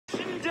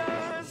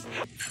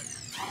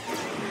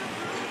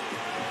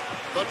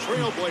The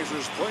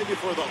Trailblazers play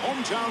before the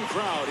hometown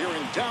crowd here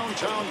in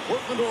downtown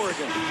Portland,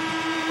 Oregon.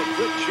 A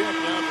quick check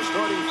now at the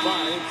starting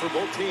five for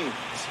both teams.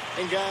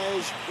 And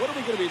guys, what are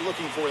we going to be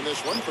looking for in this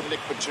one from Nick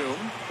Batum?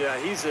 Yeah,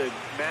 he's a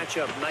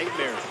matchup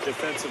nightmare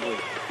defensively.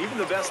 Even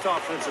the best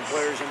offensive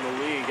players in the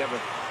league have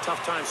a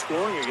tough time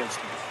scoring against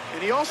him.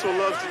 And he also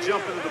loves to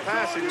jump into the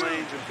passing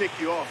lanes and pick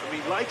you off. I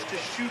mean, he likes to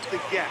shoot the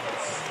gap.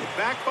 It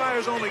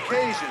backfires on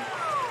occasion,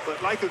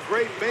 but like a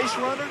great base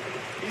runner,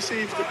 he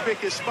seems to pick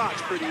his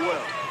spots pretty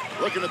well.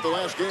 Looking at the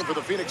last game for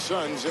the Phoenix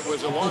Suns, it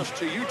was a loss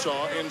to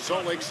Utah in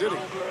Salt Lake City.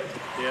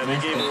 Yeah, they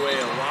gave away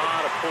a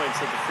lot of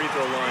points at the free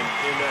throw line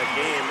in that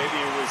game. Maybe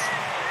it was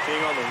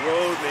being on the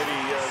road. Maybe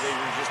they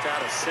were just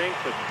out of sync,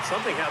 but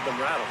something had them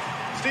rattled.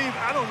 Steve,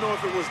 I don't know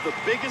if it was the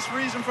biggest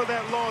reason for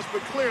that loss,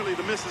 but clearly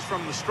the misses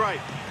from the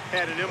stripe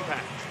had an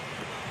impact.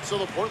 So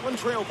the Portland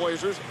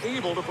Trailblazers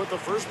able to put the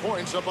first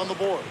points up on the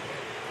board.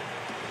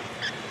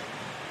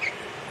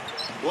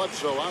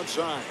 Bledsoe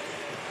outside.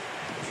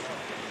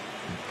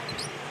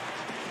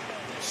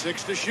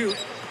 6 to shoot.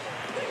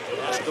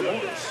 Pass to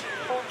Morris.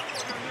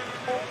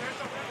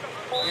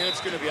 And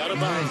it's going to be out of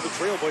bounds. The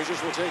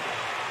Trailblazers will take it.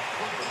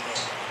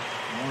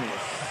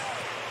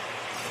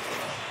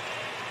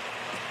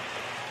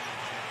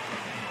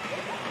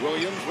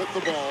 Williams with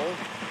the ball.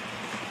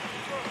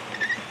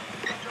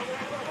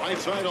 Right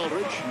side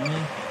Aldridge.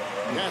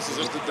 Passes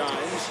it to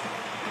Dimes.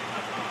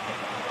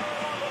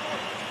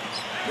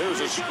 There's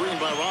a screen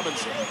by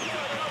Robinson.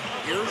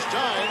 Here's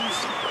Dimes.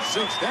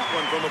 Sinks that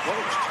one from the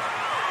post.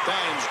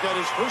 Dimes got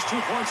his first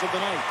 2 points of the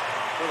night.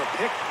 Well, the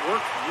pick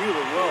worked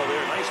really well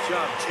there. Nice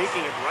job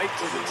taking it right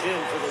to the 10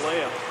 for the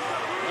layup.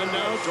 And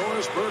now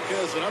Doris Burke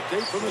has an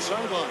update from the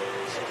sidelines.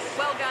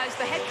 Well, guys,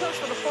 the head coach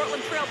for the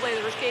Portland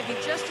Trailblazers gave me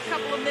just a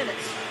couple of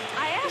minutes.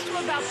 I asked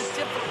him about the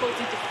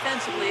difficulty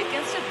defensively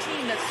against a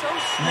team that's so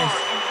smart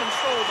and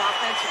controlled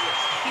offensively.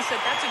 He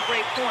said, that's a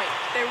great point.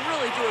 They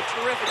really do a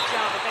terrific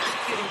job of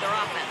executing their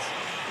offense.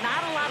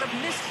 Not a lot of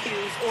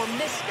miscues or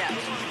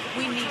missteps.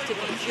 We need to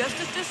be just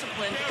as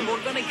disciplined if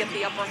we're going to get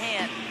the upper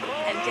hand.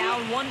 And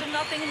down 1-0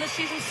 in the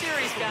season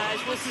series, guys.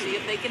 We'll see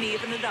if they can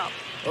even it up.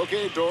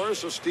 Okay, Doris,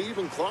 so Steve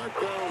and Clark,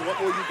 what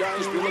will you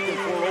guys be looking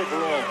for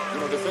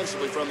overall,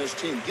 defensively from this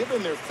team,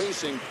 given they're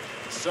facing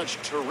such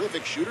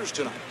terrific shooters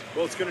tonight?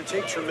 Well, it's going to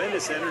take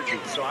tremendous energy,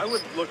 so I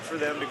would look for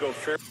them to go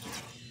fairly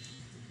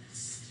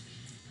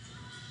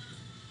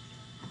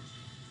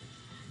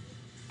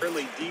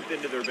deep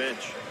into their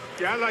bench.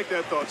 Yeah, I like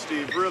that thought,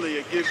 Steve. Really,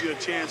 it gives you a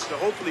chance to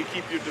hopefully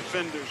keep your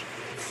defenders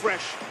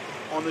fresh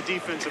on the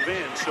defensive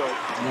end. So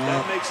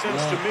that makes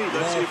sense to me.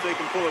 Let's see if they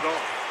can pull it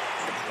off.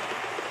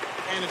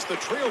 And it's the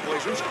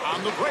Trailblazers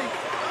on the break.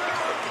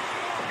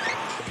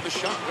 The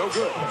shot no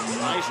good.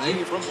 Nice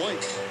D from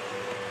Blake.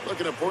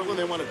 Looking at Portland,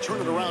 they want to turn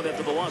it around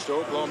after the loss to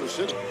Oklahoma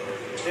City.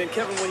 And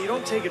Kevin, when you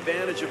don't take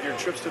advantage of your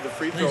trips to the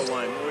free throw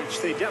line, which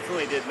they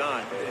definitely did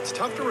not, it's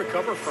tough to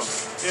recover from.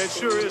 Yeah, it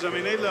sure is. I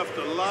mean, they left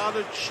a lot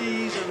of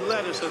cheese and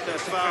lettuce at that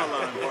foul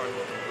line,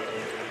 partner.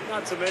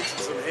 Not to mention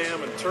some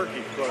ham and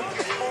turkey, but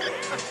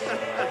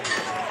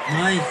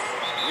Nice.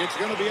 It's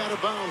going to be out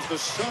of bounds. The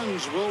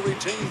Suns will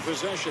retain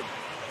possession.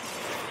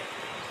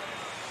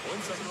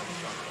 1 second on the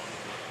shot.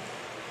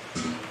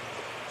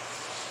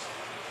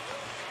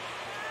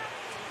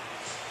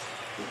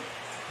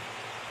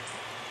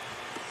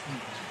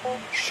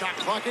 Shot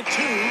clock at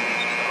 2,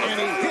 and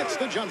he hits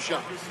the jump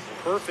shot.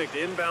 perfect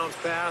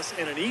inbounds pass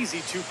and an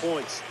easy 2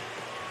 points.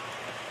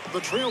 The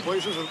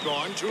Trailblazers have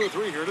gone 2 or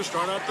 3 here to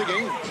start out the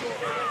game.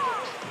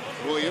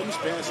 Williams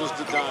passes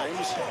to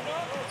Dimes.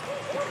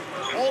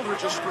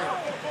 Aldridge a screen.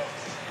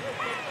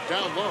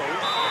 Down low.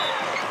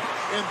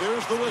 And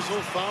there's the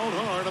whistle. Fouled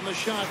hard on the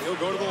shot. He'll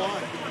go to the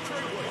line.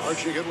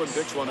 Archie Goodwin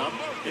picks one up.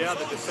 Yeah,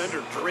 the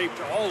defender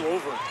draped all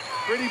over.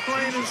 Pretty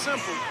plain and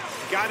simple.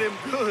 Got him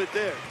good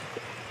there.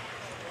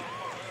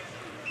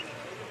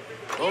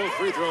 Both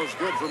free throws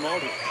good from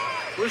Aldridge.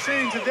 We're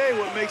seeing today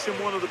what makes him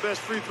one of the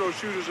best free throw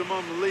shooters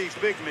among the league's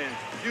big men.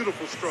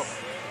 Beautiful stroke.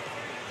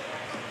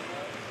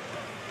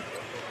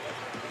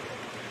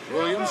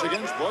 Williams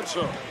against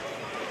Bledsoe.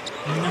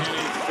 And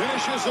he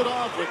finishes it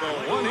off with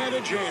a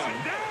one-handed jam.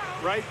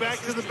 Right back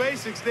to the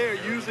basics there,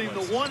 using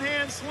the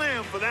one-hand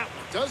slam for that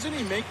one. Doesn't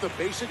he make the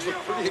basics look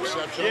pretty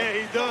exceptional? Yeah,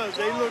 he does.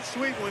 They look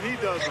sweet when he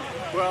does them.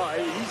 Well,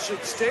 he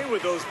should stay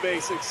with those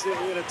basics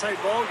in a tight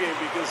ball game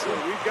because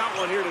we've got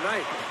one here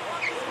tonight.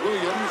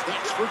 Williams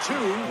next for 2.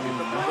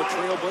 The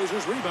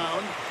Trailblazers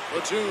rebound.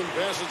 Platoon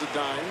passes to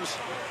Dimes.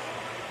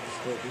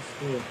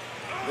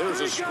 There's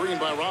a screen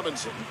by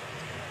Robinson.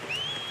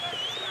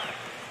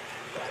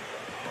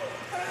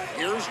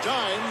 Here's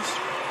Dimes.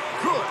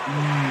 Good.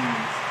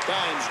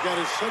 Dimes got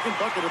his second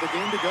bucket of the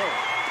game to go.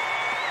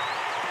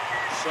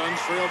 Suns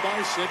trail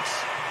by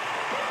 6.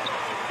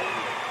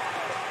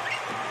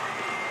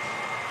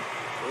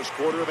 First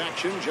quarter of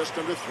action, just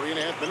under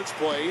 3.5 minutes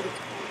played.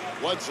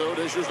 Bledsoe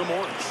dishes to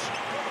Morris.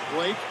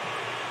 Blake,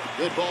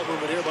 good ball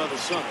movement here by the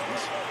Suns.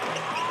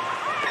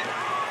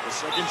 The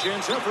second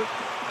chance effort.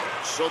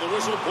 So the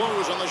whistle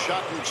blows on the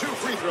shot, and 2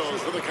 free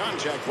throws for the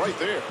contact right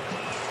there.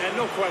 And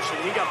no question,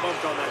 he got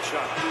bumped on that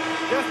shot.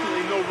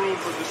 Definitely no room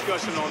for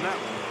discussion on that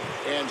one.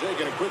 And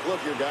taking a quick look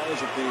here,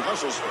 guys, at the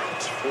hustle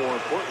stats for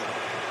Portland.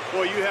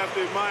 Boy, you have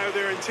to admire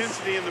their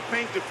intensity in the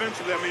paint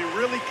defensively. I mean,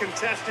 really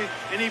contesting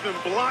and even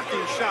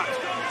blocking shots.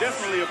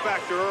 Definitely a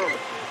factor early.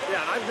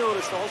 Yeah, and I've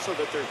noticed also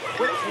that their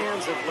quick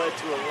hands have led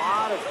to a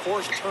lot of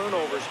forced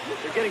turnovers.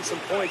 They're getting some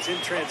points in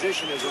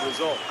transition as a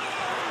result.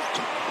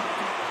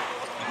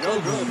 No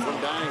good from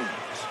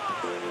Dimes.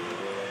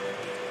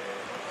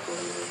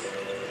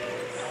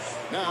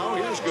 Now,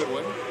 here's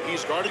Goodwin.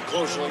 He's guarded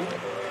closely.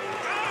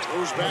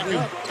 Moves back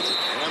up.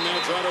 And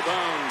that's out of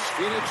bounds.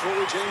 Phoenix will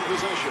retain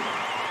possession.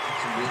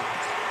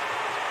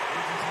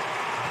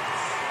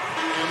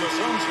 And the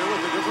Suns here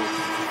with the difference.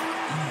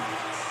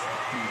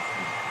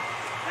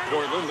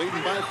 Portland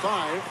leading by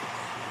 5.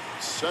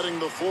 Setting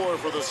the floor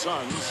for the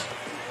Suns.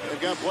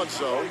 They've got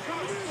Bledsoe.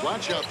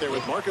 Watch out there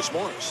with Marcus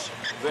Morris.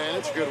 Then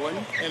it's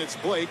Goodwin. And it's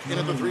Blake in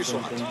at the 3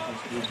 slot.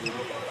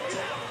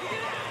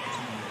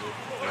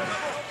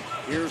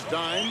 Here's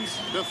Dimes.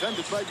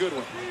 Defended by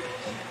Goodwin.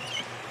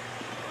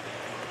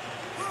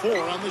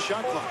 4 on the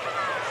shot clock.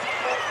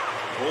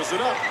 Pulls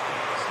it up.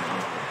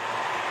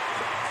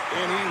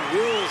 And he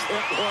wills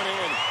that one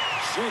in.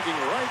 Sinking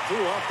right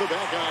through off the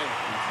back iron.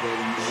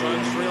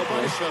 Suns trail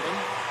by 7.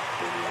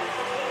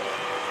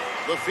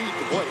 The feed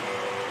to Blake.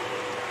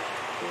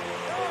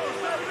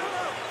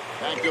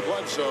 Back to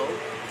Bledsoe.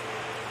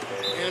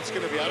 And it's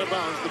going to be out of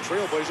bounds. The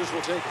Trailblazers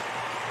will take it.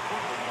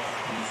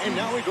 And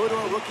now we go to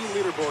our rookie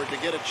leaderboard to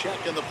get a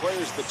check on the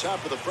players at the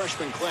top of the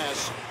freshman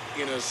class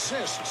in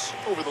assists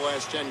over the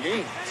last 10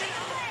 games.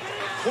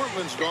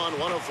 Portland's gone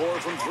 1 of 4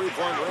 from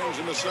 3-point range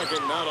in the second.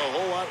 Not a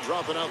whole lot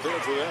dropping out there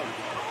for them.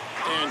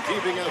 And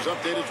keeping us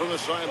updated from the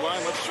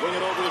sideline, let's swing it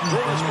over to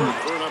Doris Burke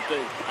for an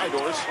update. Hi,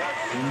 Doris.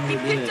 He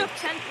picked up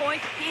 10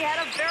 points. He had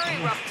a very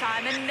rough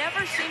time and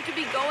never seemed to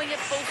be going at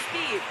full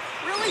speed.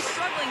 Really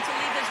struggling to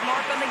leave his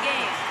mark on the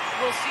game.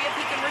 We'll see if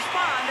he can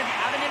respond and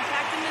have an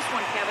impact in this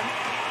one, Kevin.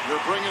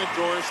 You're bringing it,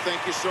 Doris.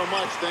 Thank you so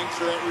much. Thanks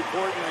for that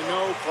report. And I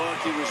know,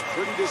 Clark, he was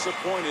pretty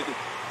disappointed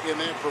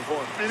in that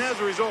performance. And as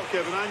a result,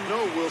 Kevin, I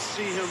know we'll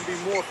see him be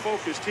more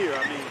focused here.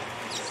 I mean,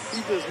 he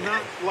does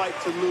not like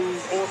to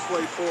lose or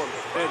play poorly.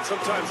 And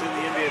sometimes in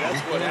the NBA, that's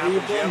what happens.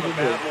 You have a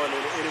bad one,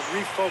 and it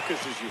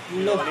refocuses you.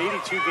 You know, an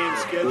 82-game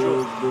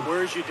schedule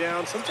wears you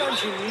down. Sometimes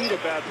you need a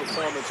bad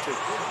performance to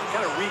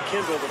kind of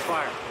rekindle the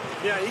fire.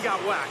 Yeah, he got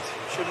whacked.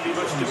 Shouldn't be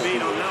much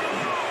debate on that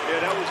one.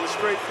 Yeah, that was as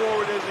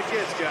straightforward as it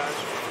gets, guys.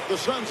 The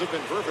Suns have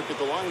been perfect at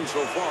the line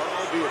so far,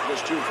 albeit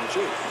just 2 for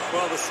 2.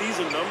 Well, the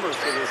season numbers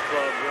for this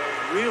club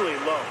are really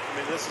low. I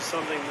mean, this is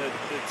something that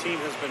the team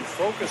has been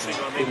focusing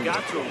on. They've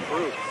got to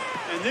improve.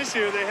 And this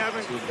year, they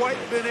haven't quite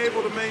been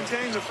able to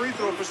maintain the free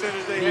throw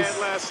percentage they had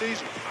last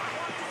season.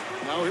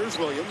 Now here's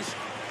Williams.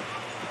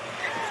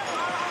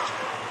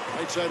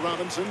 Right side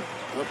Robinson.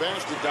 The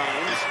pass to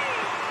Dimes.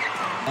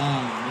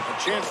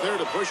 A chance there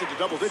to push it to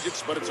double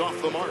digits, but it's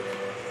off the mark.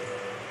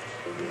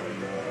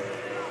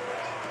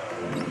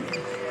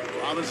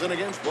 Robinson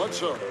against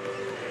Bledsoe.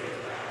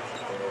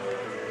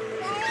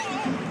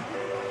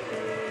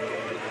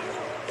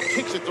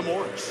 Kicks it to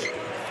Morris.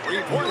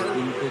 3-pointer.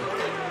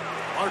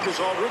 Marcus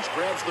Aldridge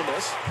grabs the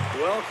miss.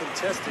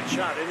 Well-contested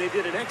shot, and they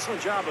did an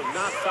excellent job of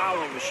not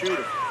fouling the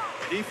shooter.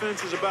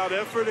 Defense is about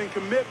effort and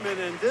commitment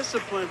and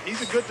discipline.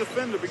 He's a good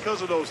defender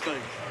because of those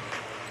things.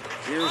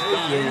 Here's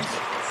Dimes.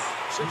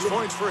 6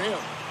 points for him.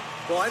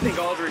 Well, I think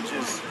Aldridge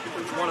is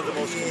one of the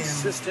most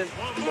consistent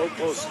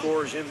low-post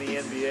scorers in the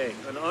NBA.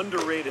 An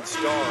underrated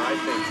star, I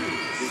think,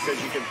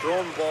 because you can throw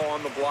him the ball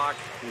on the block,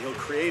 and he'll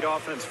create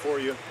offense for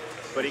you.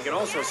 But he can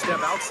also step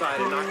outside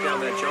and knock down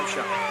that jump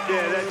shot.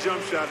 Yeah, that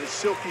jump shot is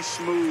silky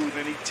smooth,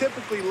 and he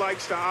typically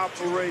likes to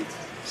operate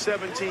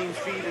 17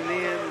 feet and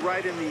in,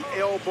 right in the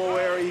elbow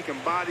area. He can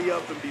body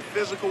up and be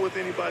physical with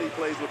anybody. He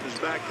plays with his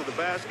back to the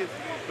basket.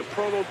 The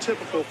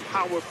prototypical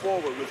power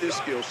forward with his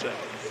skill set.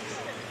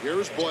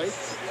 Here's Blake.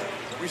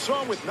 We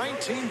saw him with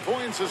 19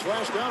 points his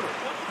last outing.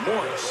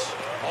 Morris.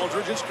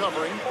 Aldridge is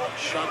covering.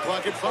 Shot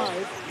clock at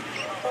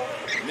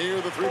 5.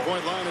 Near the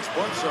 3-point line, it's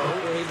Bledsoe.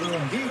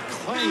 He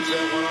clangs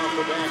that one off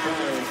the back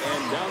iron,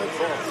 and down it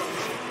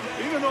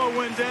falls. Even though it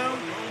went down,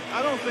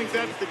 I don't think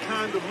that's the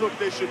kind of look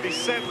they should be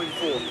settling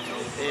for.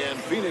 And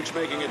Phoenix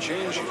making a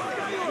change.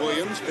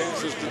 Williams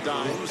passes to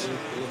Dimes.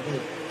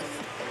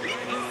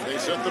 They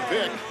set the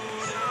pick.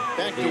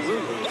 Back to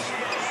Williams.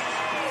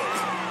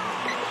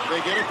 They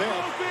get it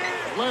back.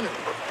 Leonard.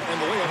 And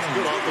the layup's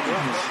good off the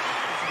glass.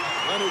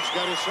 Leonard's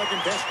got his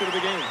second basket of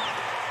the game.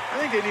 I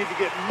think they need to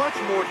get much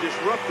more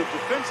disruptive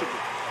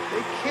defensively.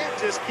 They can't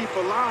just keep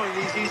allowing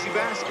these easy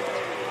baskets.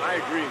 I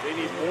agree. They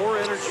need more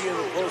energy in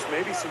the post,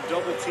 maybe some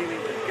double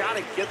teaming. They've got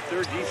to get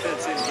their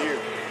defense in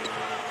here.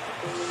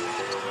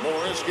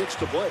 Morris gets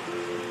to Blake.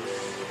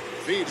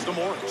 Feeds to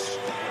Morris.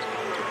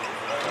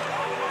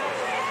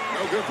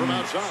 No good from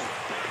outside.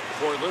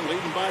 Portland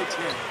leading by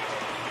 10.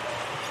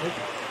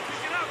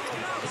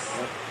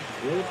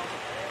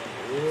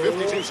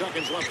 52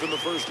 seconds left in the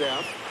first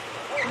half.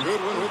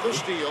 Goodwin with the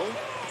steal.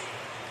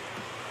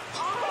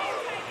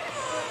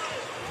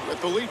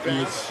 With the lead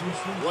pass,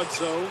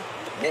 Bledsoe.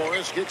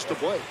 Morris kicks to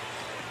Blake.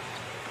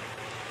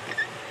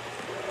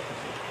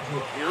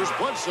 Here's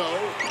Bledsoe.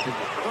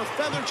 The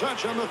feather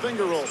touch on the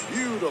finger roll.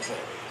 Beautiful.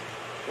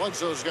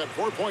 Bledsoe's got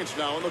 4 points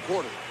now in the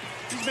quarter.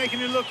 He's making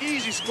it look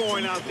easy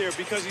scoring out there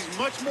because he's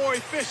much more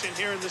efficient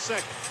here in the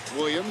second.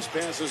 Williams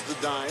passes to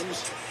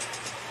Dimes.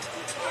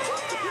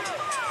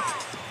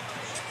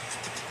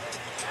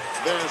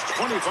 There's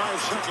 25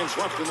 seconds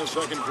left in the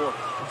second quarter.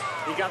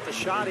 He got the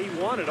shot he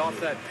wanted off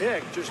that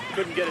pick, just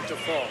couldn't get it to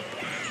fall.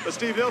 But,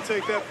 Steve, they'll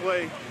take that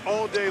play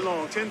all day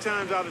long, 10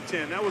 times out of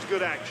 10. That was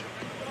good action.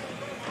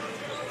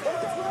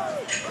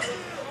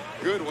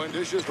 Goodwin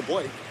dishes to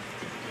Blake.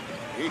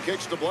 He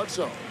kicks to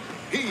Bledsoe.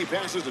 He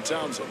passes to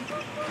Townsend.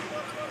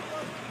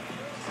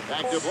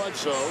 Back to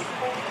Bledsoe.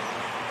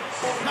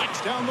 Knocks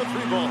down the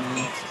 3 ball.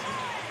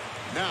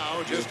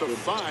 Now just a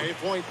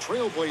 5-point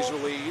Trailblazer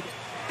lead.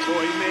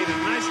 Boy, he made a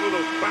nice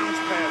little bounce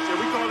pass there.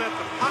 We call that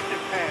the pocket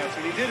pass,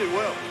 and he did it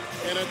well.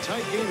 And a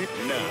tight game.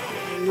 Now,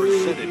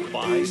 presented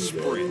by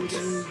Sprint.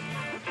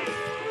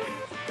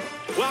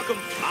 Welcome,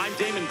 I'm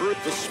Damon Bruce.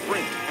 The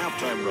Sprint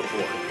Halftime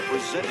Report,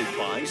 presented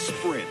by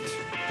Sprint.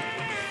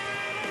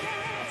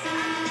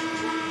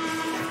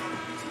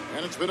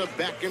 And it's been a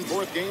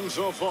back-and-forth game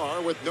so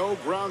far with no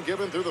ground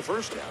given through the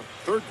first half.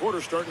 Third quarter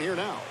starting here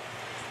now.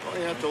 Well,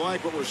 you have to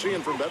like what we're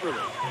seeing from Beverly.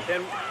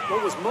 And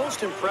what was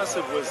most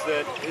impressive was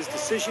that his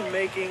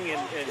decision-making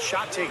and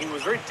shot-taking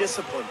was very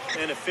disciplined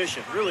and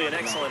efficient. Really an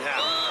excellent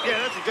half. Yeah,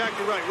 that's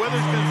exactly right. Whether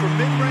it's been from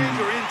mid-range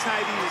or in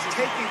tight, he is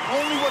taking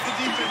only what the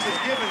defense has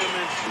given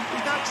him, and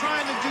he's not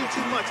trying to do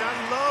too much. I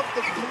love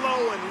the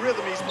flow and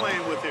rhythm he's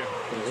playing with here.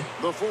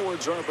 The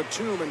forwards are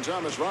Batum and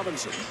Thomas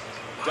Robinson.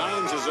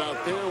 Dimes is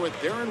out there with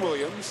Darren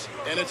Williams,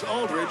 and it's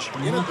Aldridge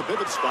in at the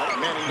pivot spot,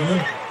 manning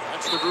the middle.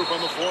 That's the group on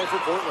the floor for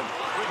Portland.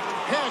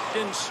 Heck,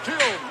 and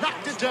still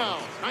knocked it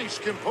down. Nice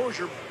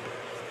composure.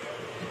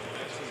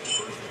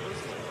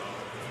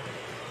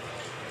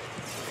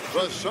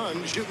 The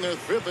Suns shooting their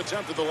 5th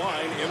attempt at the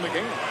line in the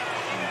game.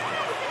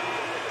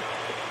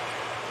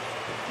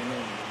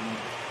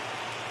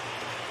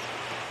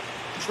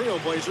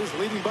 Trailblazers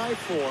leading by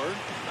 4.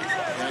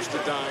 Pass to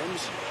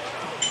Dimes.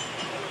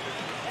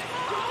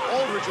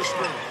 Aldridge is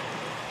spinning.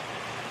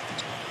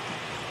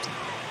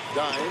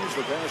 Dimes,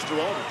 the pass to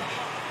Aldridge.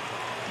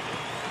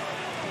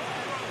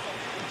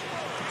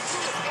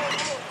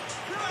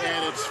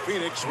 And it's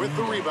Phoenix with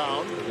the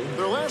rebound.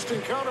 Their last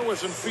encounter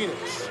was in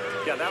Phoenix.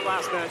 Yeah, that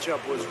last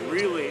matchup was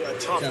really a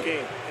tough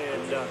game.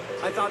 And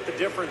I thought the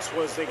difference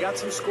was they got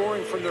some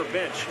scoring from their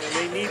bench, and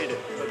they needed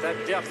it. But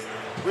that depth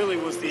really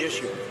was the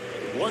issue.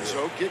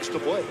 Bledsoe kicks to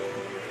Blake.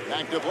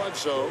 Back to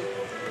Bledsoe.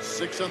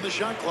 6 on the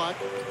shot clock.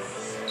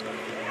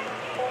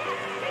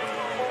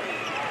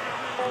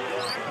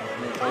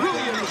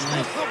 Williams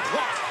with the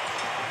block.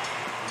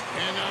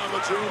 And now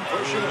Batum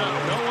pushing it up.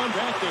 No one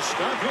back to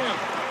stop him.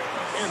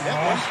 And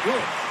that was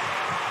good.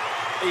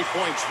 8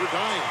 points for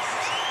Dimes.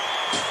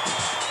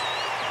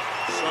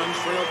 Suns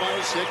trail by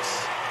 6.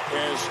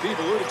 As Steve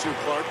alluded to,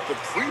 Clark, the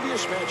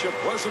previous matchup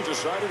wasn't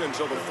decided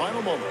until the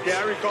final moment.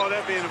 Yeah, I recall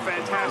that being a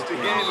fantastic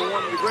game. And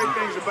one of the great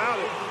things about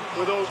it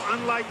were those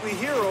unlikely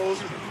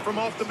heroes from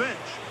off the bench.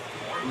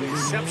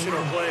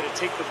 Exceptional play to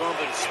take the bump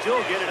and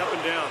still get it up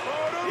and down.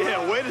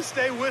 Yeah, way to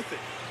stay with it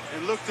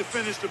and look to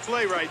finish the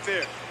play right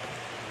there.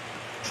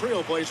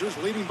 Trailblazers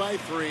leading by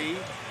 3.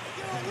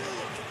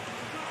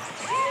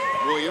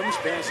 Williams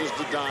passes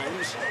to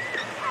Dimes.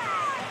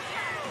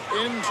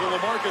 Into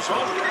LaMarcus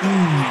Aldridge.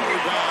 Down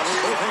with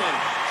both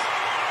hands.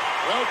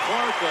 Well,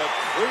 Clark, a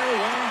clear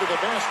line to the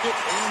basket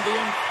and the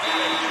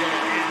emphatic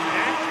jam. And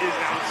that is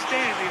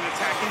outstanding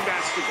attacking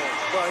basketball.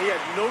 Well, he had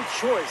no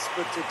choice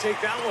but to take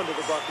that one to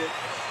the bucket.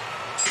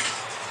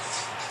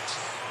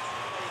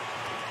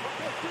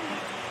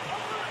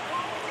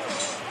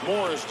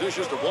 Morris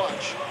dishes to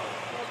Blatch.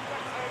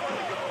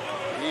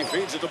 He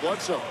feeds it to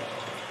Bledsoe.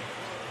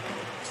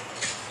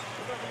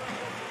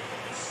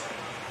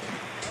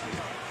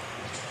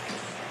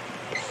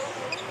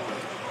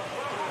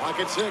 Lock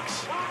at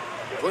 6.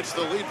 Puts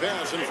the lead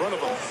pass in front of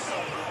him.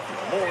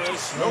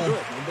 Morris, no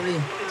good.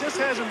 It just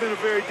hasn't been a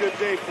very good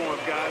day for him,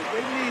 guys.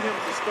 They need him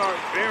to start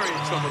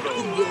burying some of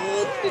those.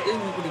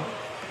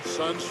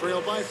 Suns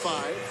trail by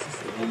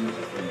 5.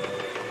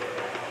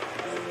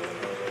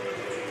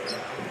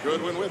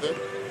 Goodwin with it.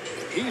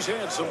 He's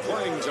had some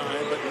playing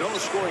time, but no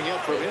scoring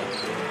yet from him.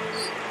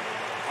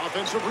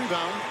 Offensive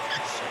rebound.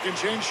 Second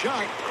chance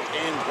shot.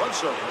 And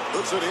Bledsoe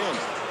puts it in.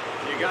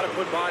 You got to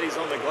put bodies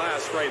on the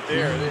glass right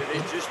there.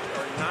 They just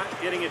are not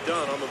getting it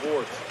done on the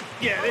boards.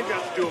 Yeah, they've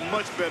got to do a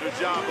much better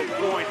job of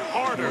going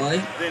harder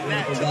than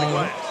that to the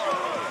glass.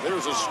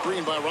 There's a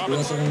screen by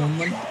Robinson.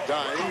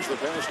 Dimes the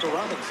pass to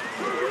Robinson.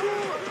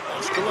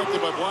 That's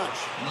collected by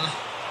Blatch.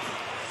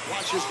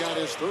 Blatch has got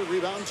his 3rd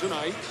rebound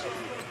tonight.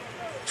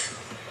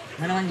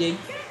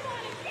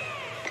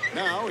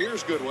 Now,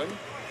 here's Goodwin,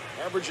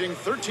 averaging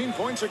 13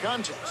 points a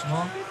contest.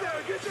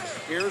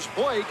 Here's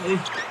Blake.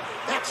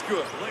 That's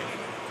good.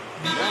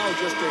 Now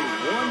just a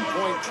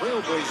one-point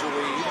Trailblazer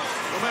lead.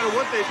 No matter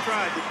what they've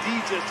tried, the D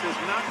just has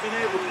not been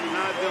able to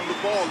deny them the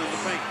ball in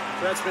the paint.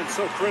 That's been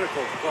so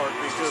critical, Clark,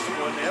 because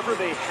whenever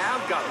they have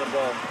gotten the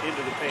ball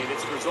into the paint,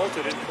 it's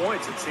resulted in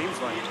points, it seems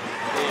like.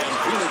 And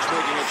Phoenix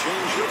making a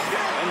change.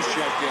 Dimes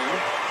checked in.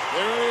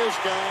 There it is,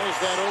 guys.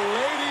 That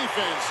Olay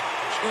defense.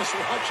 Just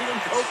watching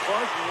him go,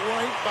 Clark,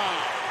 right by.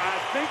 I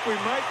think we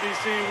might be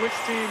seeing which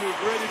team is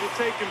ready to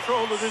take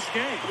control of this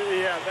game.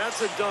 Yeah,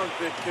 that's a dunk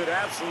that could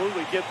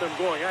absolutely get them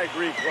going. I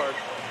agree, Clark.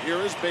 Here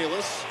is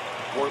Bayless.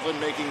 Portland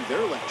making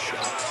their last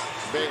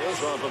shot.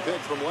 Bayless off a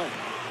pick from Len.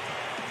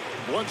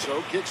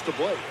 Bledsoe kicks to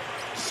Blake.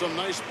 Some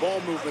nice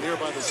ball movement here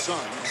by the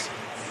Suns.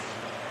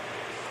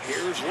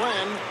 Here's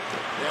Len.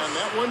 And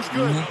that one's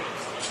good.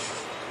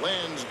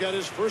 Len's got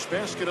his first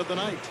basket of the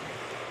night.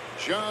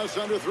 Just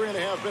under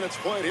 3.5 minutes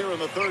played here in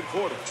the third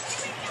quarter.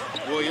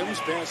 Williams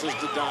passes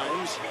to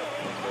Dimes.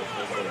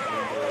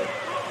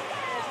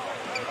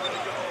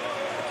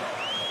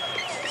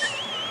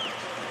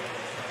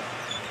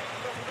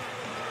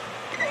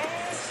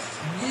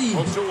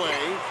 Poked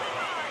away.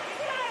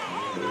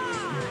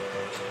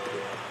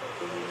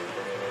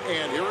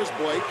 And here is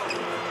Blake.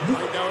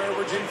 Right now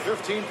averaging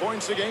 15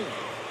 points a game.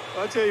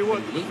 I'll tell you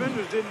what, the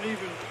defenders didn't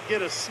even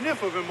get a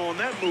sniff of him on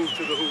that move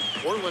to the hoop.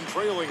 Portland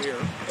trailing here.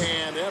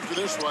 And after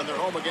this one, they're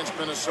home against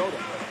Minnesota.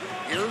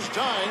 Here's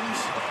Dimes.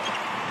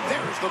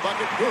 There's the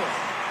bucket. Good.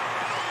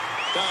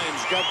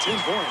 Dimes got 10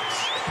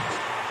 points.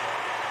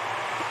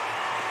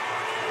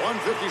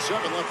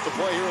 1:57 left to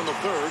play here in the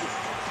third.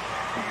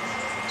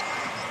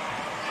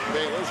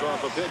 Baylor's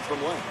off a pick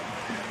from Len.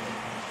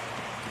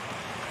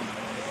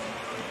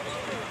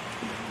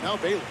 Now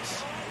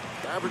Bayless,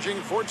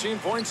 averaging 14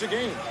 points a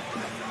game.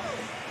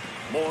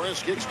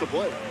 Morris kicks to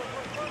Blake.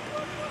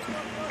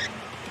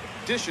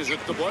 Dishes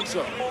it to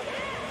Bledsoe.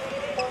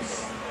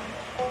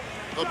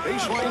 The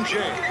baseline J.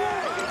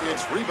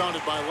 It's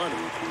rebounded by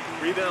Leonard.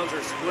 Rebounds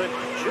are split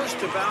just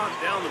about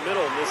down the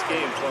middle in this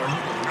game, Clark.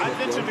 I'd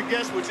venture to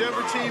guess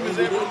whichever team is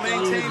able to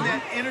maintain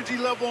that energy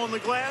level on the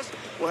glass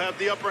will have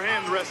the upper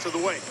hand the rest of the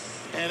way.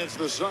 And it's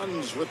the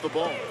Suns with the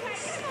ball.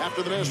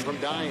 After the miss from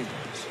Dimes.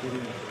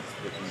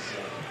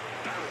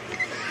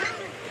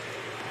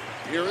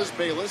 Here is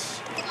Bayless.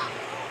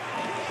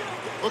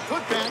 The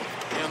putback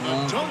and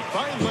the dunk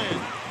by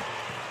Len.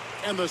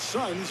 And the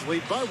Suns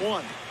lead by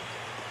 1.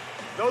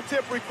 No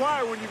tip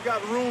required when you've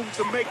got room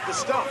to make the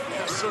stuff.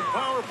 Yeah, some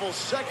powerful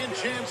second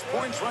chance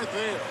points right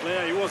there.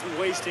 Yeah, he wasn't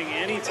wasting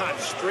any time.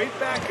 Straight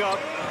back up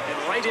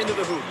and right into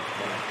the hoop.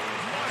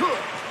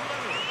 Good.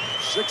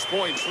 6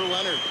 points for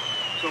Leonard.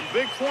 Some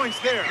big points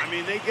there. I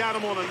mean, they got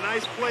him on a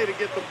nice play to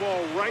get the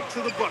ball right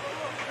to the bucket.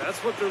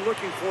 That's what they're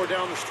looking for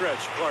down the stretch,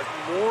 Clark.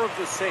 More of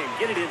the same.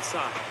 Get it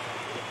inside.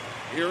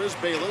 Here is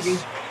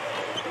Bayless.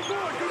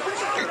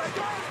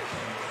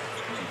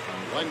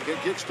 Len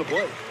kicks to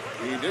Blake.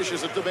 He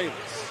dishes it to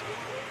Bayless.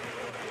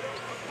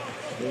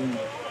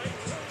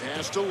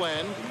 Pass to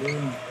Len.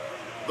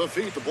 The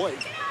feed to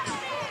Blake.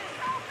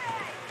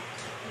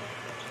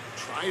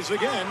 Tries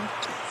again.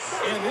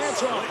 And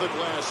that's off the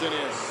glass and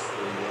in.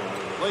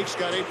 Blake's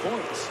got 8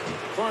 points.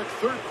 Clark,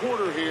 third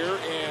quarter here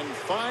and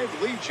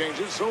 5 lead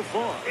changes so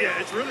far. Yeah,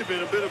 it's really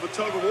been a bit of a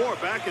tug of war.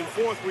 Back and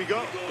forth we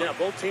go. Yeah,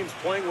 both teams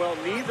playing well.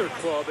 Neither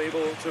club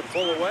able to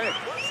pull away.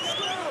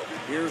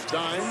 Here's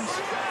Dimes.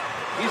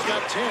 He's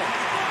got 10.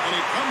 And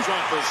he comes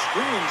off the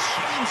screen,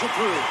 slams it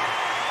through.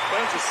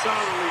 That's a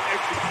solidly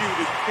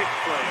executed pick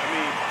play. I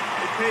mean,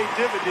 it paid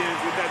dividends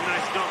with that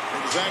nice dunk.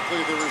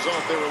 Exactly the result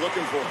they were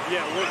looking for.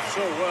 Yeah, worked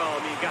so well.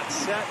 I mean, got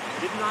set,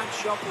 did not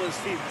shuffle his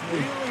feet.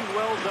 Really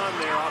well done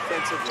there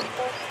offensively.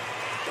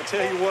 I'll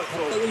tell you what,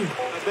 folks,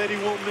 I bet he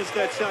won't miss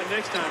that shot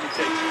next time he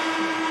takes it.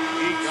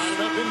 He got it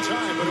up in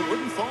time, but it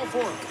wouldn't fall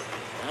for him.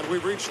 And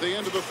we've reached the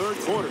end of the third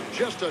quarter.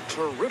 Just a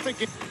terrific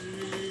game.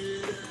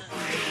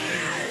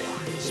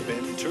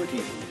 Spin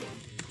turkey.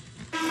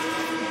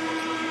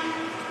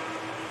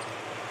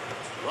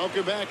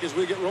 Welcome back as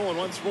we get rolling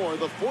once more.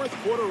 The fourth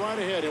quarter right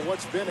ahead in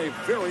what's been a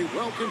very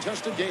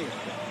well-contested game.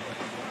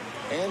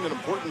 And an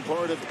important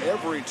part of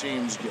every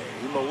team's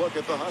game, a look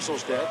at the hustle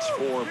stats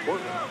for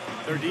Portland.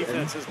 Their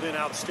defense has been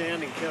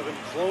outstanding, Kevin.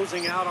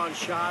 Closing out on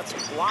shots,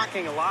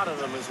 blocking a lot of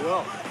them as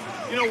well.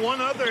 You know,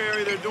 one other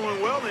area they're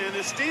doing well in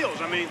is steals.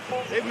 I mean,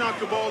 they've knocked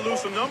the ball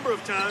loose a number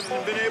of times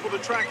and been able to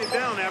track it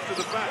down after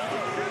the fact.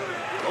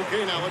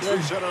 Okay, now let's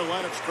reset our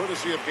lineups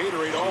courtesy of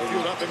Gatorade, all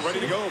fueled up and ready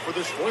to go for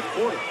this fourth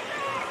quarter.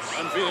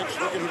 On Phoenix,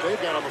 looking who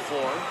they've got on the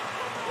floor.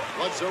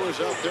 Bledsoe is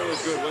out there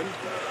with Goodwin.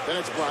 Then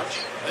it's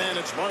Butch. Then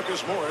it's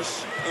Marcus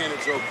Morris. And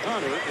it's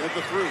O'Connor in at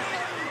the 3.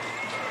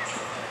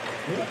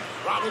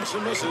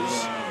 Robinson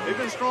misses. They've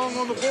been strong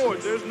on the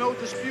board. There's no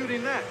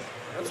disputing that.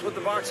 That's what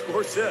the box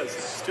score says.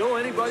 Still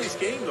anybody's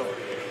game, though.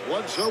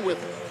 Bledsoe with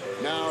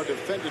it. Now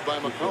defended by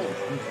McCollum.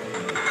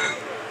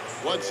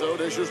 Bledsoe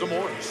dishes to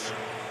Morris.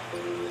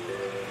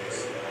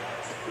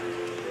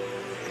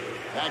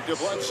 Back to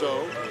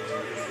Bledsoe.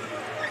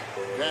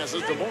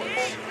 Passes to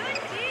Morris.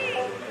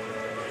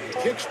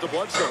 kicks to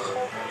Bledsoe.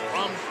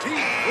 From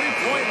deep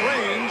three-point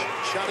range,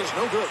 shot is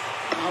no good.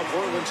 Now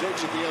Portland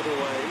takes it the other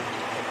way.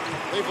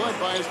 They've led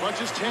by as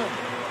much as 10.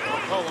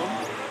 McCollum,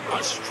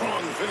 a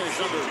strong finish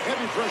under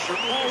heavy pressure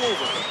all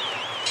over.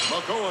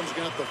 McCollum's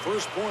got the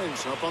first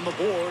points up on the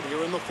board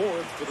here in the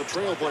fourth for the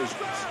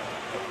Trailblazers.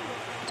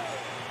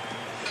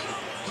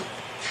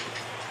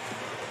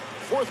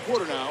 Fourth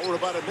quarter now. We're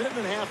about a minute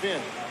and a half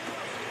in.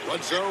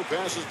 Bledsoe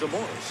passes to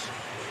Morris.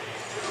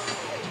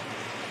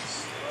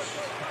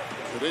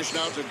 The dish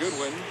now to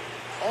Goodwin.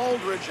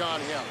 Aldridge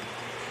on him.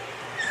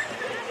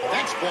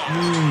 That's blocked.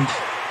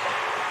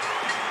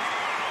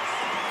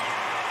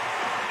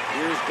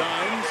 Here's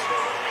Dimes.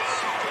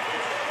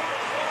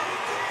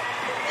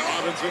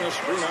 Robinson a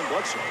screen on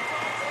Bledsoe.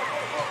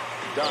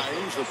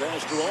 Dimes the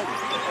pass to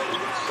Aldridge.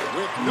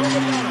 With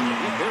nobody on him,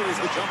 he buries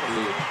the jumper.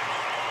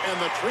 And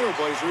the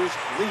Trailblazers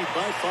lead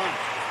by 5.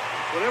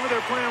 Whatever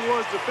their plan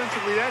was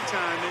defensively that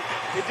time,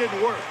 it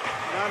didn't work.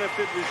 Not if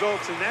it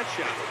results in that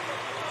shot.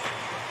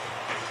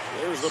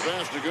 There's the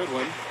pass to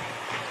Goodwin.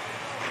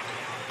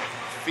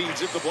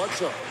 Feeds it to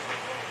Bledsoe.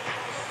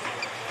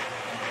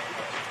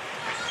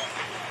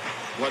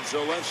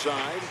 Bledsoe left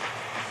side.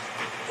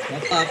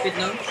 Napapit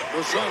lang.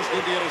 The Suns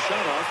need to get a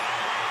shot off.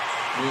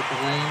 Dito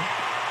kayo.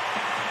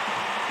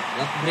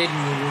 Upgrade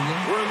mo rin.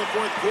 We're in the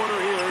fourth quarter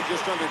here.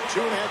 Just under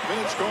 2.5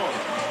 minutes gone.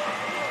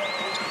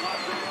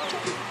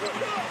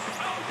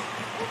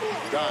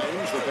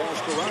 Dimes the pass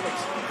to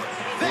Robinson.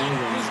 That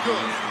is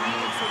good.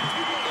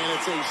 And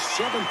it's a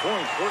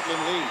 7-point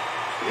Portland lead.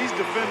 These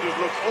defenders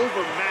look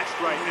overmatched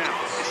right now,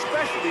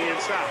 especially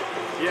inside.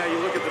 Yeah, you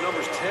look at the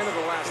numbers, 10 of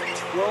the last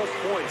 12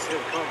 points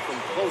have come from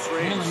close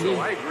range, so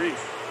I agree.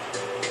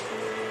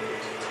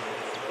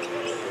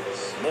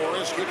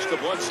 Morris kicks to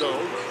Bledsoe.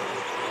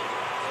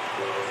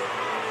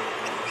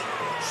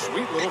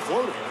 Sweet little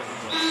floater.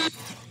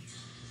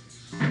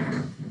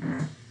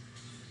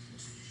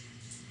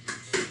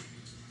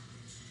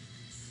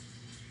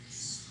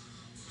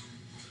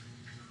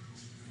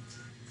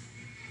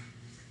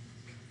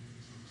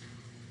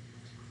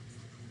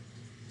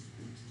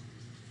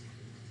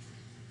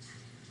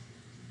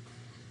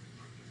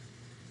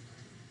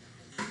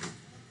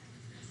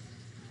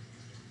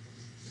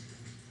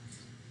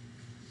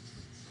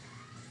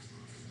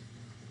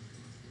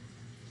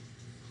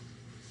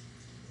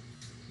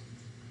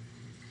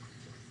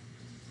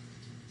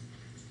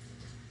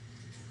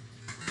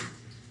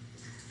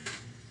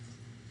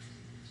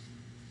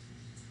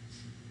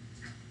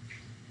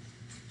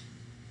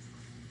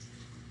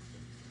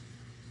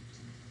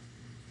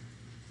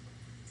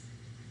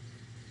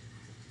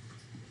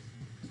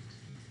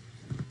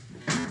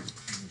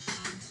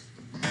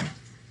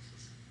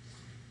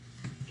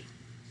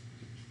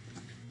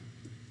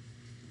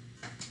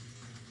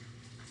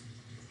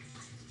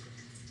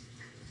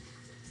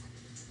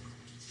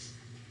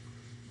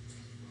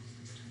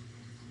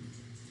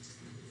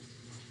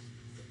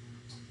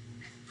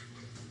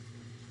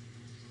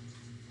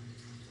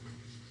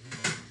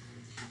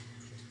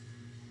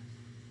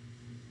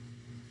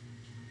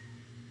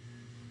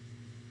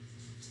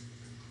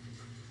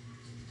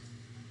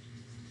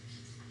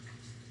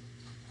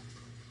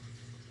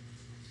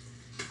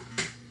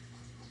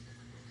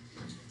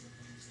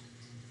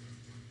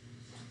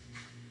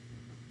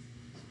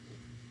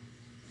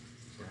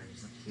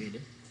 You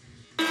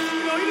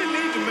know, he didn't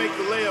need to make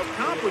the layup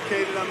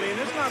complicated. I mean,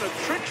 it's not a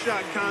trick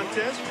shot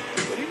contest,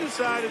 but he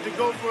decided to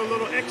go for a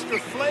little extra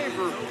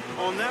flavor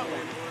on that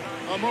one.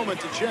 A moment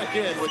to check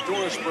in with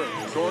Doris Burke.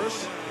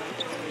 Doris?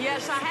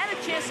 Yes, I had a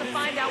chance to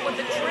find out what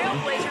the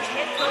Trailblazers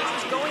head coach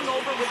was going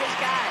over with his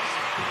guys.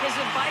 His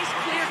advice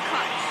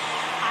clear-cut.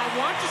 I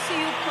want to see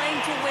you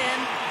playing to win,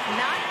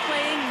 not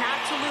playing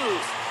not to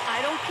lose. I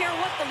don't care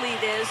what the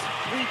lead is.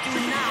 We do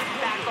not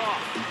back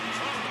off.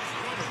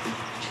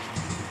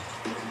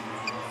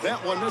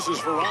 That one misses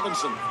for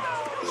Robinson.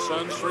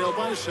 Suns trail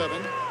by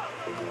 7.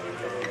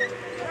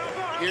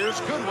 Here's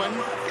Goodwin.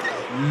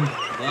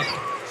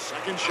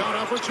 Second shot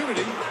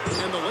opportunity,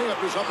 and the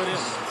layup is up and in.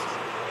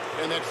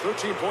 And that's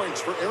 13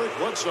 points for Eric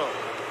Bledsoe.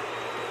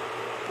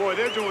 Boy,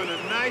 they're doing a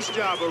nice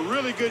job, a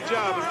really good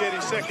job of getting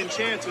second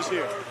chances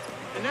here.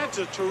 And that's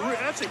a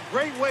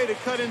great way to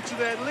cut into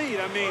that lead.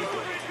 I mean,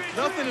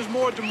 nothing is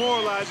more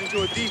demoralizing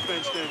to a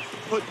defense than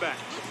putbacks.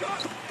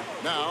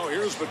 Now,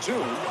 here's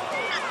Batum.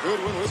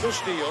 Goodwin with the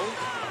steal.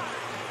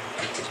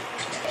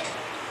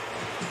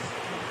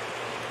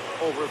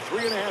 Over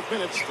 3.5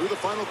 minutes through the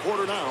final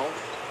quarter now.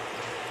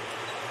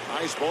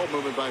 Nice ball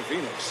movement by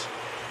Phoenix.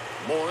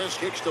 Morris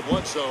kicks to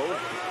Bledsoe.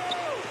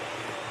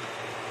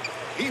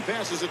 He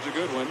passes it to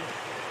Goodwin.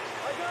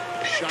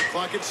 Shot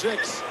clock at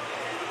 6.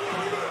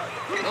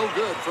 No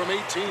good from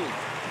 18.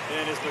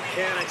 And his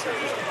mechanics are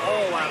just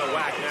all out of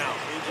whack now.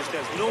 He just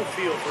has no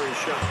feel for his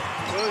shot.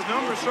 Well, his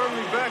numbers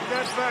certainly back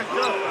that fact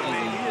up. I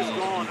mean, he has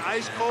gone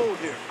ice cold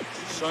here.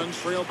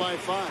 Suns trail by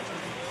 5.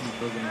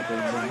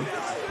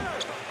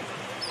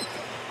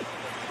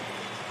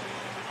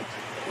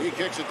 He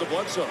kicks it to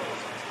Bledsoe.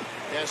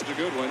 Pass to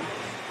Goodwin.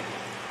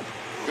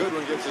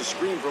 Goodwin gets a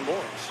screen from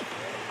Morris.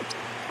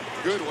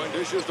 Goodwin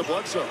dishes to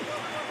Bledsoe.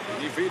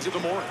 He feeds it to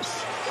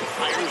Morris.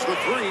 Fires the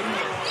three.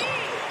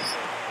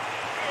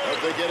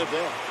 Hope they get it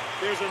back.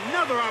 There's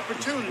another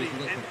opportunity,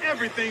 and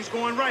everything's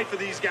going right for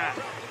these guys.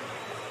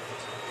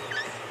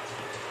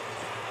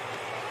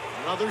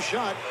 Another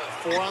shot.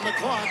 4 on the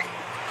clock.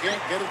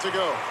 Can't get it to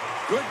go.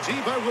 Good D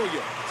by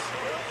Williams.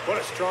 What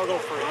a struggle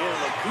for him.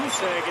 A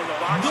goose egg in the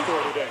box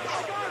score today.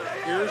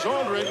 Here's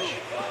Aldridge.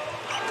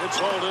 It's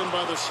hauled in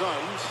by the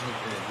Suns.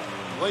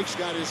 Blake's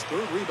got his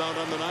 3rd rebound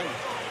on the night.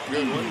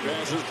 Goodwin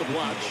passes to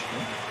Blotch.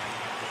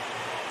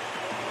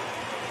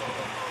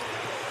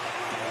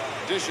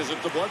 Dishes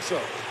it to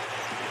Bledsoe.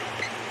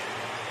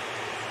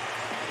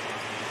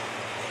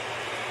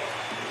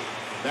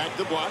 Back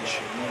to Blotch.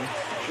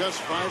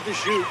 Just 5 to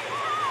shoot.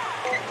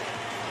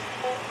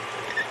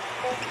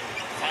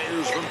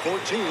 Fires from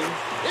 14.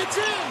 It's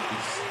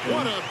in!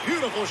 What a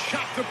beautiful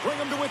shot to bring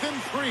him to within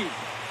 3.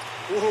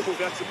 Whoa,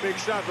 that's a big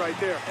shot right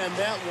there. And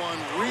that one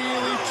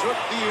really took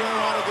the air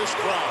out of this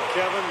crowd.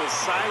 Kevin, the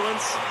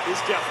silence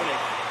is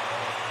deafening.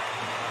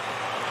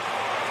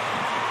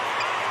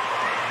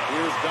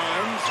 Here's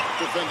Dimes,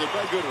 defended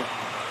by Goodwin.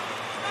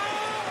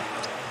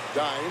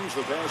 Dimes,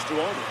 the pass to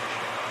Aldridge.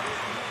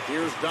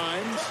 Here's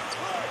Dimes.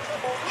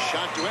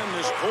 Shot to end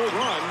this cold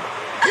run.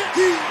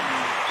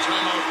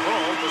 Timeout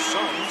called, the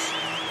Suns.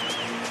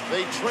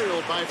 They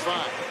trailed by 5.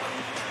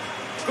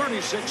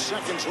 36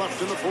 seconds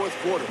left in the 4th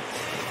quarter.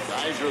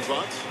 Guys, your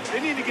thoughts? They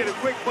need to get a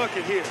quick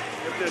bucket here.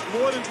 If there's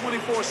more than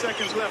 24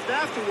 seconds left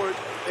afterward,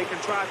 they can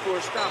try for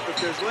a stop.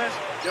 If there's less,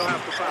 they'll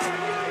have to foul.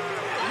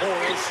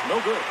 Morris,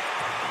 no good.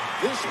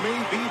 This may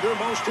be their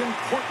most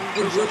important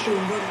possession.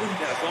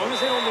 Yeah, as long as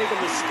they don't make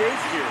a mistake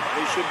here,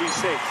 they should be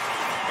safe.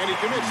 And he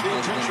commits the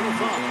intentional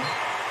foul.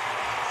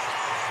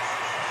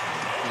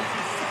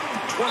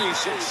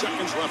 26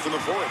 seconds left in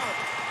the 4th.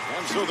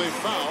 And so they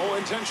foul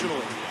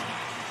intentionally.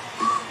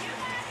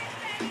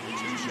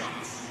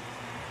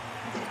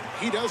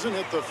 He doesn't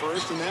hit the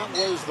first, and that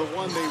was the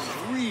one they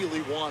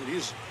really wanted.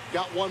 He's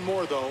got one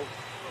more, though.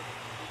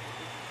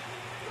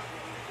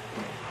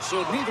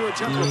 So neither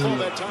attempt will fall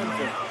that time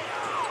for him.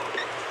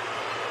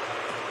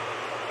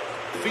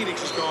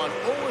 Phoenix has gone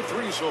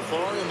 0-3 so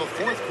far in the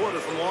 4th quarter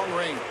from long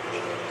range.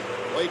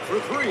 Blake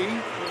for 3.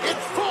 It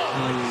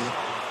falls!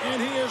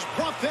 And he has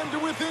brought them to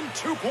within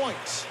 2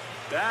 points.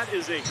 That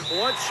is a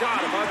clutch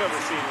shot if I've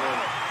ever seen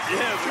one.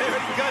 Yeah, very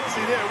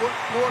gutsy there. What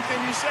more can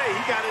you say?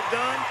 He got it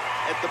done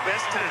at the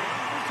best time.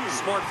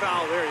 Smart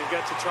foul there. You've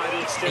got to try to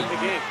extend the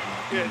game.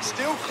 Yeah, it's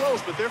still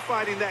close, but they're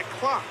fighting that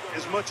clock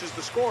as much as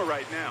the score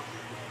right now.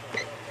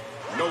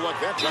 No luck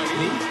that time.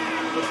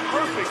 The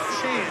perfect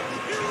chance,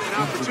 an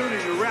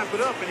opportunity to wrap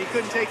it up, and he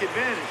couldn't take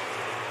advantage.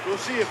 We'll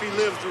see if he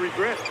lives to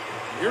regret it.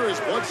 Here is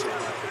Bledsoe.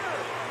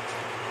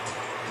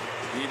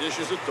 He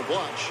dishes it to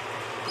Blotch.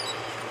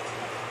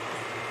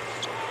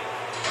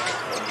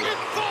 It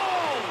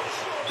falls!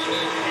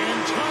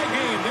 And tie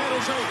game. That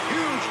is a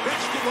huge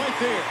basket right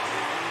there.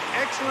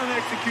 Excellent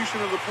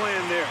execution of the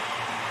plan there.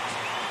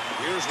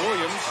 Here's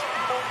Williams.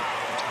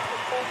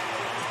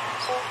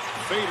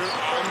 Fader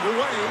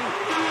underway.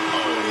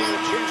 Oh, he had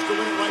a chance to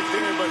win it right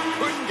there, but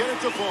couldn't get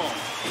it to fall.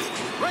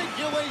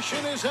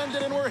 Regulation is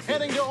ended, and we're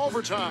heading to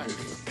overtime.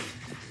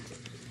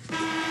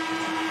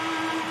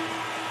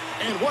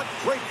 And what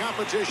great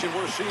competition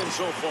we're seeing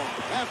so far.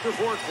 After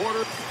 4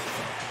 quarters.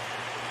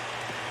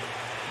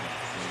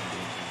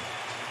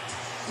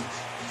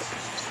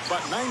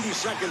 About 90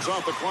 seconds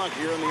off the clock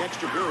here in the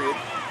extra period.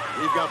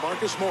 We've got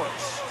Marcus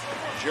Morris.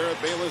 Jarrett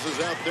Bayless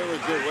is out there with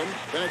Goodwin.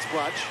 Then it's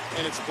Blotch,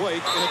 and it's Blake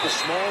in at the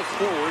small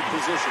forward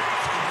position.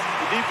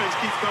 The defense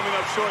keeps coming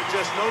up short.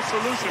 Just no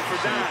solution for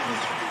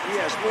Dimes. He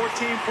has 14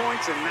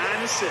 points and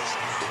 9 assists.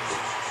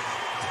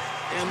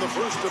 And the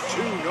first of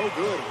 2, no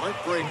good.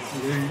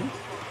 Heartbreaking.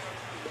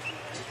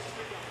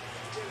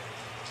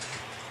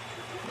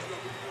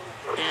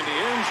 And he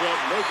ends up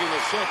making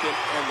the second,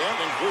 and that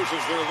increases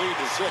their lead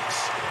to 6.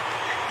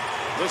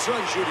 The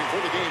Suns shooting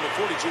for the game at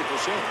 42%.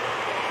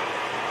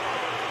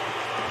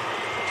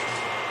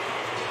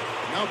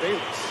 Now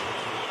Bayless.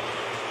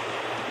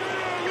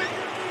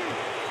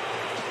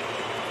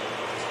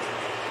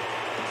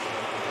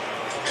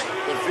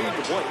 The feed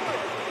to Blake.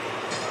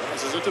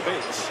 Passes it to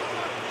Bayless.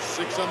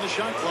 6 on the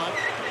shot clock.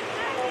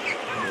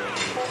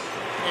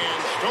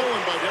 And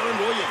stolen by Darren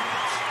Williams.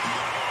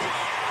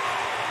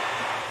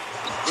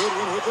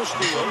 Goodwin with the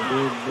steal.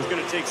 It's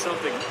going to take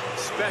something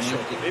special,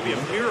 maybe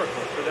a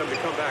miracle for them to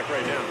come back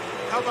right now.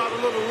 How about a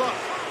little luck?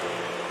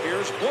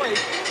 Here's Blake.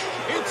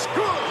 It's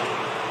good.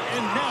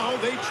 And now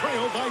they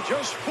trail by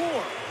just 4.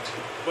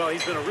 Well,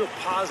 he's been a real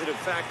positive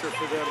factor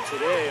for them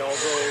today,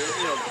 although,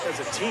 you know, as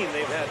a team,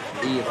 they've had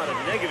a lot of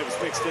negatives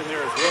mixed in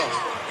there as well.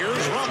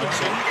 Here's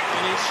Robinson,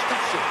 and he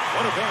stuffs it.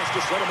 What a pass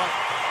to set him up.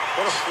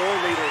 What a floor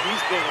leader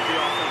he's been at the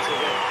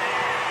offensive end.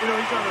 You know,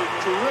 he's done a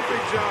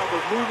terrific job of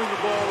moving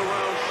the ball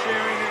around,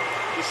 sharing it,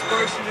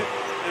 dispersing it,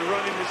 and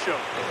running the show.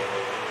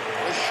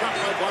 The shot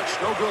by Bucks,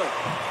 no good.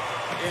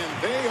 And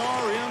they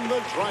are in the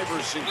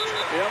driver's seat.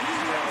 Yep,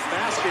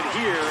 basket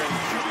here, and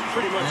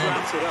pretty much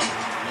wraps it up.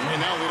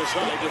 And now they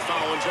decide to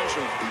foul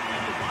intentionally.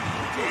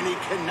 And he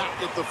cannot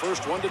get the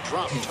first one to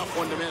drop. Tough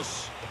one to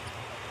miss.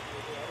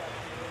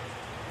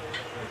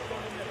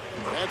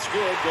 That's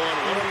good. Going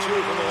 1 of 2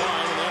 from the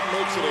line, and that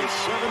makes it a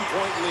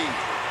 7-point lead.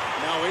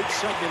 Now 8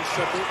 seconds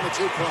separating the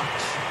two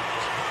clocks.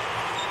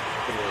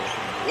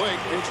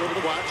 Blake takes over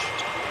the watch.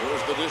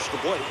 Here's the dish to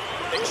Blake.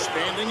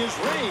 Expanding his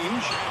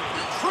range.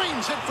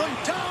 Trains it from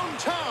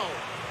downtown.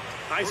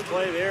 Nice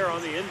play there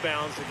on the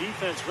inbounds. The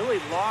defense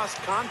really lost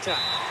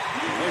contact.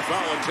 They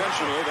foul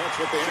intentionally. That's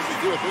what they have to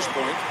do at this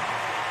point.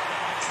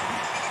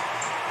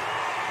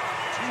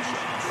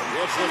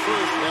 Gets the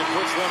first and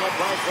puts them up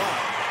by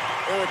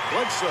 5. Eric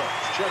Bledsoe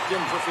checked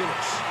in for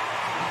Phoenix.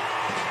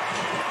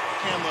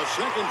 And the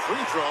second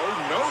free throw,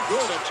 no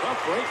good. A tough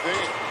break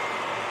there.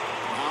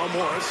 Now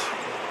Morris.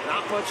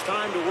 Not much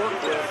time to work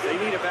with. They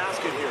need a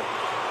basket here.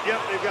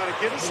 Yep, they've got to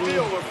get a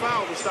steal or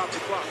foul to stop the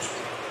clock.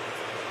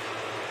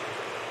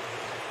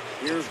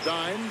 Here's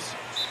Dimes,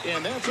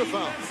 and that's a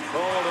foul.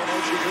 Called on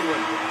Archie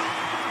Goodwin.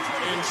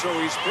 And so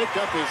he's picked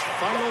up his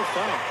final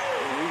foul.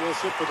 And he will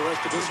sit for the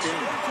rest of this game.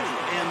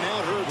 And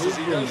that hurts as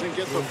he doesn't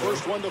get the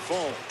first one to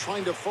fall.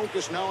 Trying to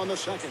focus now on the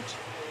second.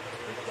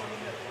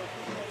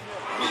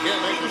 He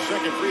can't make the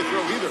second free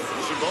throw either.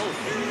 Missing both.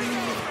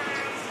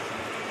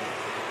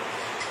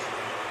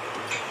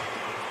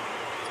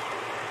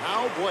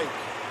 Now Blake.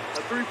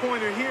 A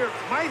three-pointer here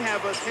might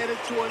have us headed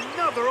to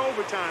another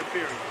overtime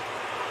period.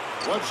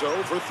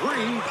 Bledsoe for 3.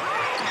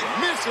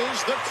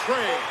 Misses the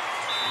tray.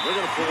 They're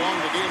going to prolong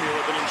the game here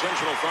with an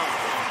intentional foul.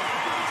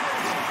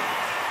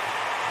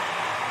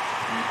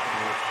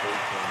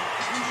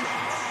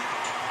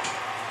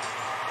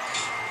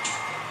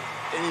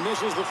 And he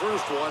misses the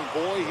first one.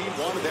 Boy, he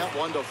wanted that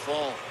one to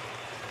fall.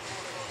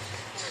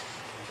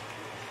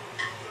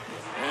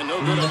 And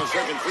no good on the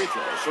second free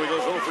throw, so he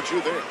goes 0 for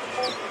 2 there.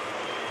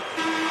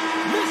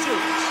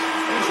 Misses.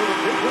 And so the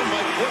big win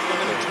by Portland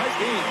in a tight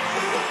game.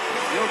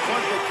 You know,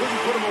 Clark, they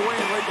couldn't put him away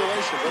in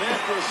regulation, but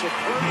after a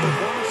superb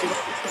performance